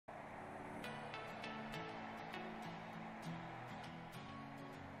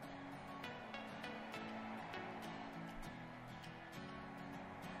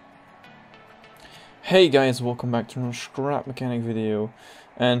Hey guys, welcome back to another scrap mechanic video,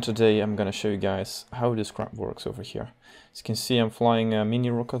 and today I'm gonna show you guys how this scrap works over here. As you can see, I'm flying a mini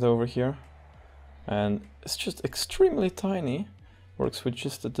rocket over here, and it's just extremely tiny. Works with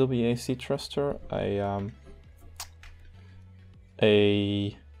just a WAC thruster,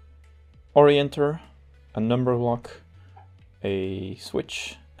 a orienter, a number block, a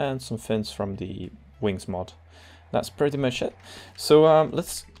switch, and some fins from the wings mod. That's pretty much it. So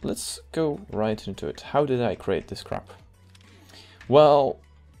let's go right into it. How did I create this crap? Well,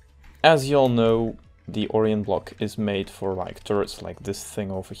 as you all know, the orient block is made for like turrets like this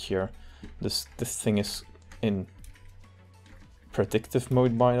thing over here. This thing is in predictive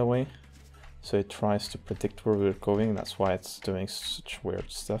mode, by the way. So it tries to predict where we're going. That's why it's doing such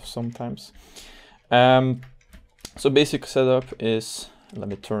weird stuff sometimes. So basic setup is, let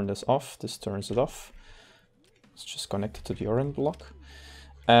me turn this off. This turns it off. It's just connected to the orient block,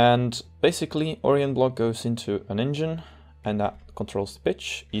 and basically orient block goes into an engine and that controls the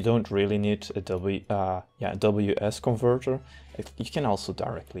pitch. You don't really need a WS converter. You can also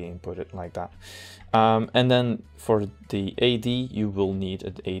directly input it like that, and then for the AD you will need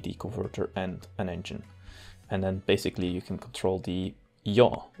an AD converter and an engine, and then basically you can control the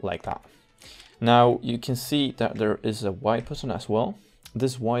yaw like that. Now you can see that there is a white button as well.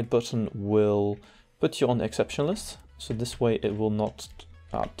 This white button will put you on the exception list, so this way it will not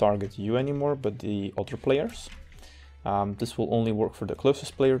target you anymore, but the other players. This will only work for the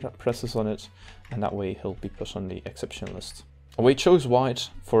closest player that presses on it, and that way he'll be put on the exception list. We chose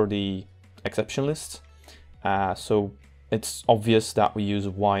white for the exception list, so it's obvious that we use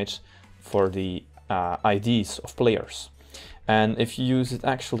white for the IDs of players. And if you use it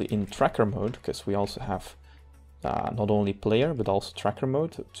actually in tracker mode, because we also have not only player but also tracker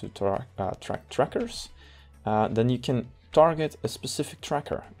mode to track trackers, then you can target a specific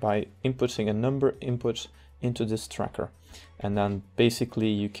tracker by inputting a number input into this tracker, and then basically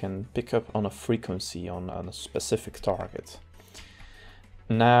you can pick up on a frequency on a specific target.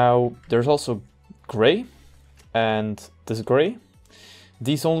 Now there's also gray, and this gray,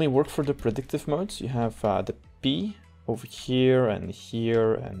 these only work for the predictive modes. You have the P over here and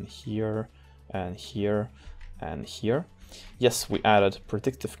here and here and here and here. Yes, we added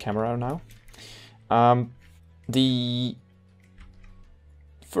predictive camera now. The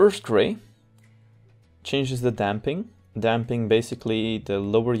first gray changes the damping. Damping, basically, the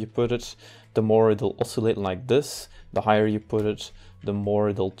lower you put it, the more it'll oscillate like this. The higher you put it, the more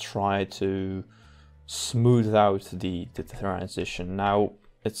it'll try to smooth out the transition. Now,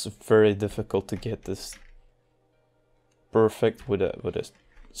 it's very difficult to get this perfect with a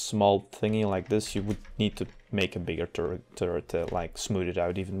small thingy like this. You would need to make a bigger turret to like smooth it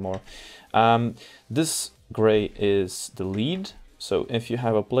out even more. This gray is the lead. So if you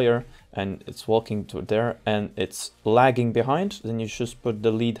have a player and it's walking to there and it's lagging behind, then you just put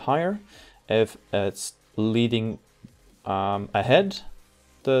the lead higher. If it's leading ahead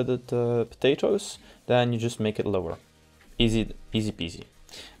the potatoes, then you just make it lower. Easy peasy.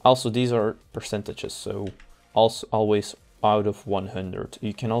 Also, these are percentages, so also always out of 100.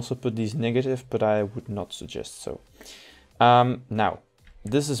 You can also put these negative, but I would not suggest so. Now,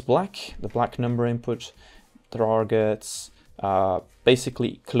 this is black. The black number input targets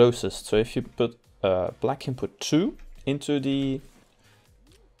basically closest. So if you put black input 2 into the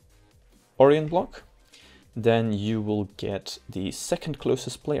orient block, then you will get the second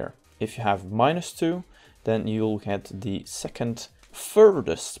closest player. If you have -2, then you'll get the second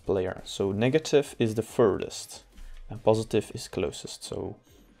furthest player. So negative is the furthest, and positive is closest. So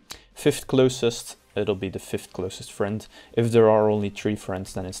fifth closest, it'll be the fifth closest friend. If there are only 3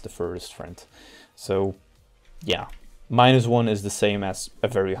 friends, then it's the furthest friend. So yeah, -1 is the same as a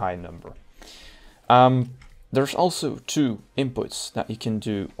very high number. There's also 2 inputs that you can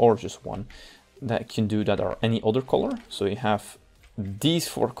do, or just 1, that you can do that are any other color. So you have these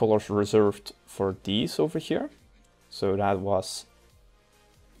 4 colors reserved for these over here. So that was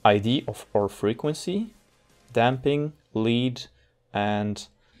ID or frequency, damping, lead, and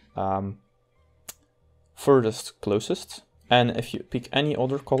furthest closest. And if you pick any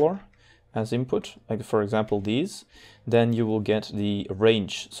other color as input, like for example these, then you will get the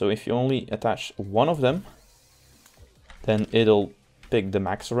range. So if you only attach one of them, then it'll pick the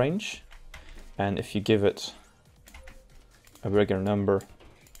max range. And if you give it a regular number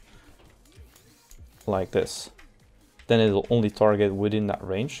like this, then it'll only target within that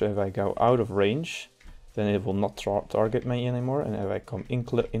range. So if I go out of range, then it will not target me anymore, and if I come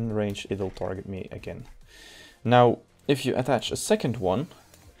in range, it'll target me again. Now, if you attach a second one,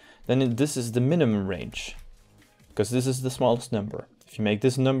 then this is the minimum range, because this is the smallest number. If you make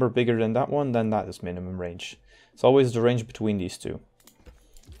this number bigger than that one, then that is minimum range. It's always the range between these two.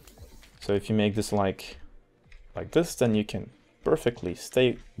 So if you make this like this, then you can perfectly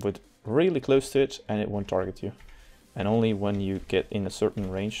stay with really close to it and it won't target you. And only when you get in a certain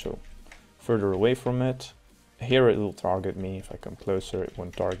range, so further away from it, here it will target me. If I come closer, it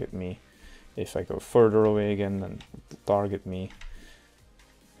won't target me. If I go further away again, then it will target me.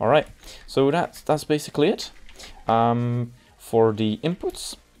 All right, so that's basically it for the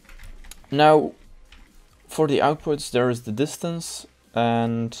inputs. Now, for the outputs, there is the distance,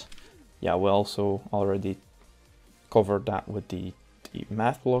 and yeah, we also already covered that with the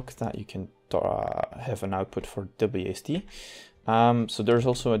math block that you can have an output for WASD. So there's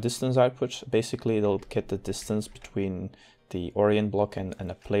also a distance output. Basically, it'll get the distance between the orient block and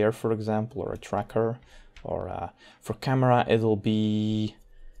a player, for example, or a tracker. Or for camera, it'll be,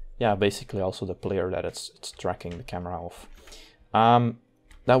 yeah, basically also the player that it's tracking the camera off.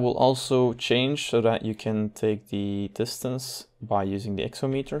 That will also change so that you can take the distance by using the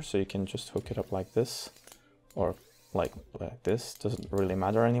exometer. So you can just hook it up like this, or like this. Doesn't really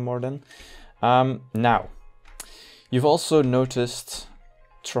matter anymore then. Now, you've also noticed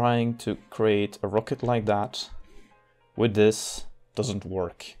trying to create a rocket like that with this doesn't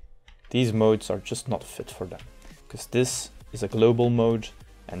work. These modes are just not fit for them, because this is a global mode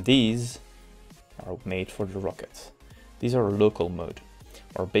and these are made for the rocket. These are local mode,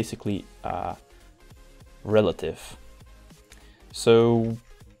 or basically relative. So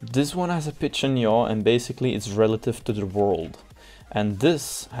this one has a pitch and yaw, and basically it's relative to the world. And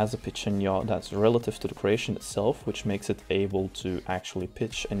this has a pitch and yaw that's relative to the creation itself, which makes it able to actually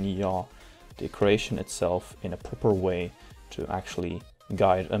pitch and yaw the creation itself in a proper way to actually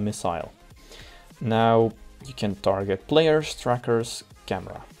guide a missile. Now you can target players, trackers,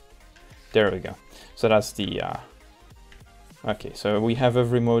 camera. There we go. So that's the okay, so we have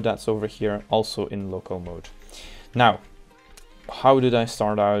every mode that's over here also in local mode. Now, how did I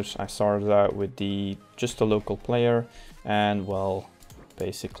start out? I started out with just a local player, and well,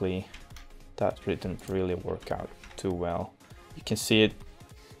 basically that didn't really work out too well. You can see it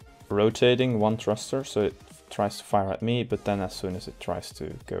rotating one thruster, so it tries to fire at me, but then as soon as it tries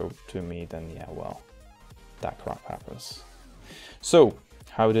to go to me, then yeah, well, that crap happens. So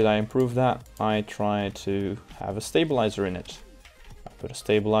how did I improve that? I tried to have a stabilizer in it. I put a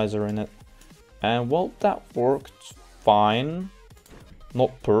stabilizer in it, and well, that worked fine.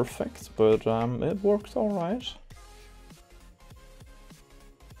 Not perfect, but it worked all right.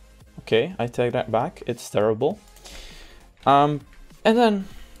 Okay, I take that back. It's terrible. And then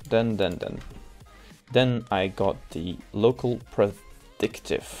I got the local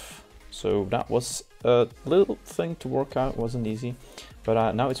predictive. So that was a little thing to work out. Wasn't easy,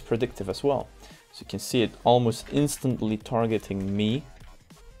 but now it's predictive as well. So you can see it almost instantly targeting me,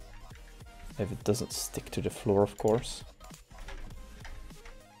 if it doesn't stick to the floor, of course.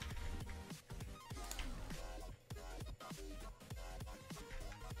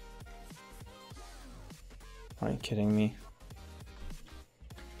 Are you kidding me?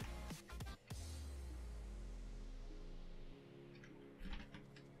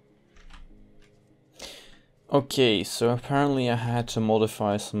 Okay, so apparently I had to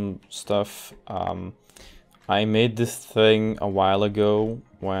modify some stuff. I made this thing a while ago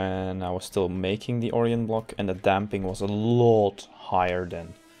when I was still making the orient block, and the damping was a lot higher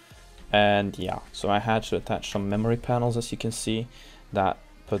then. And yeah, so I had to attach some memory panels, as you can see, that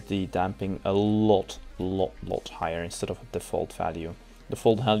put the damping a lot higher instead of a default value.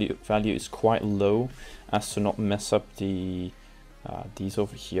 Default value is quite low as to not mess up the these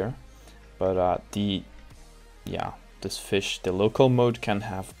over here, but this fish, the local mode, can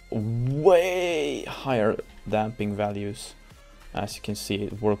have way higher damping values. As you can see,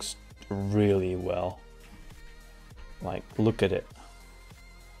 it works really well. Like, look at it.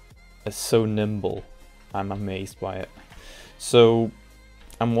 It's so nimble. I'm amazed by it. So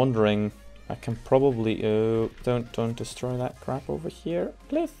I'm wondering, I can probably don't destroy that crap over here,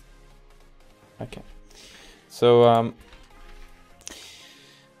 please. Okay. So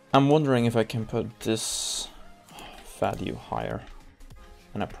I'm wondering if I can put this value higher,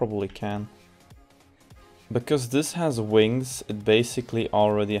 and I probably can. Because this has wings, it basically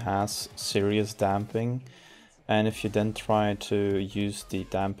already has serious damping, and if you then try to use the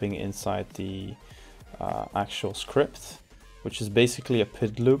damping inside the actual script, which is basically a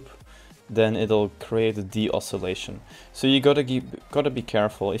PID loop, then it'll create a de-oscillation. So you gotta be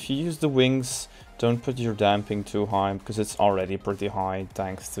careful. If you use the wings, don't put your damping too high, because it's already pretty high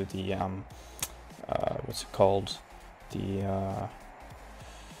thanks to the what's it called, the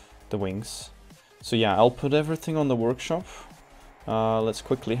wings. So yeah, I'll put everything on the workshop Let's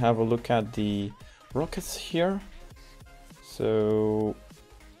quickly have a look at the rockets here. So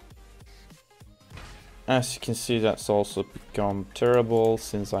as you can see, that's also become terrible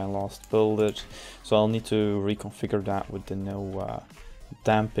since I last built it. So I'll need to reconfigure that with the no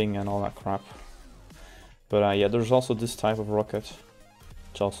damping and all that crap. But yeah, there's also this type of rocket,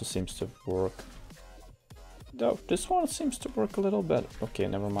 which also seems to work. Though this one seems to work a little bit. Okay,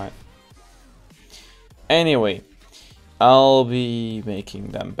 never mind. Anyway, I'll be making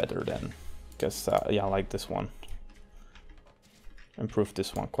them better then. Because, yeah, I like this one. Improved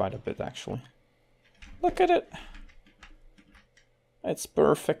this one quite a bit, actually. Look at it. It's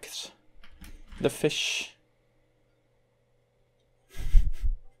perfect. The fish.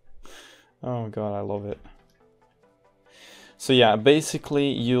 Oh god, I love it. So yeah,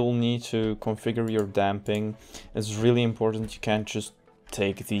 basically you'll need to configure your damping. It's really important. You can't just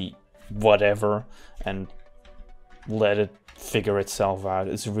take the whatever and let it figure itself out.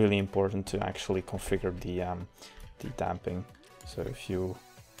 It's really important to actually configure the damping. So if you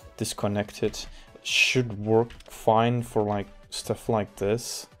disconnect it, it should work fine for like stuff like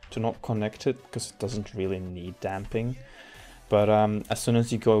this. Do not connect it because it doesn't really need damping. But as soon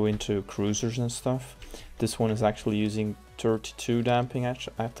as you go into cruisers and stuff, this one is actually using 32 damping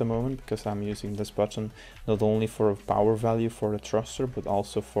at the moment, because I'm using this button not only for power value for the thruster, but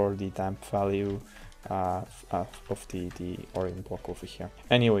also for the damp value of the orient block over here.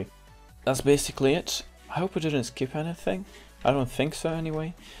 Anyway, that's basically it. I hope I didn't skip anything. I don't think so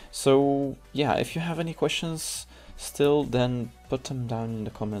anyway. So yeah, if you have any questions still, then put them down in the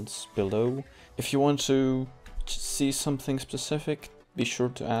comments below. If you want to see something specific, be sure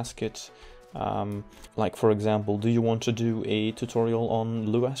to ask it. Like for example, do you want to do a tutorial on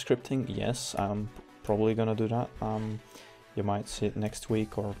Lua scripting? Yes, I'm probably gonna do that. You might see it next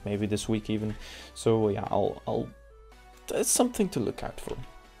week or maybe this week even. So yeah, it's something to look out for.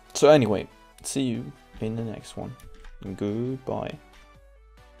 So anyway, see you in the next one. Goodbye.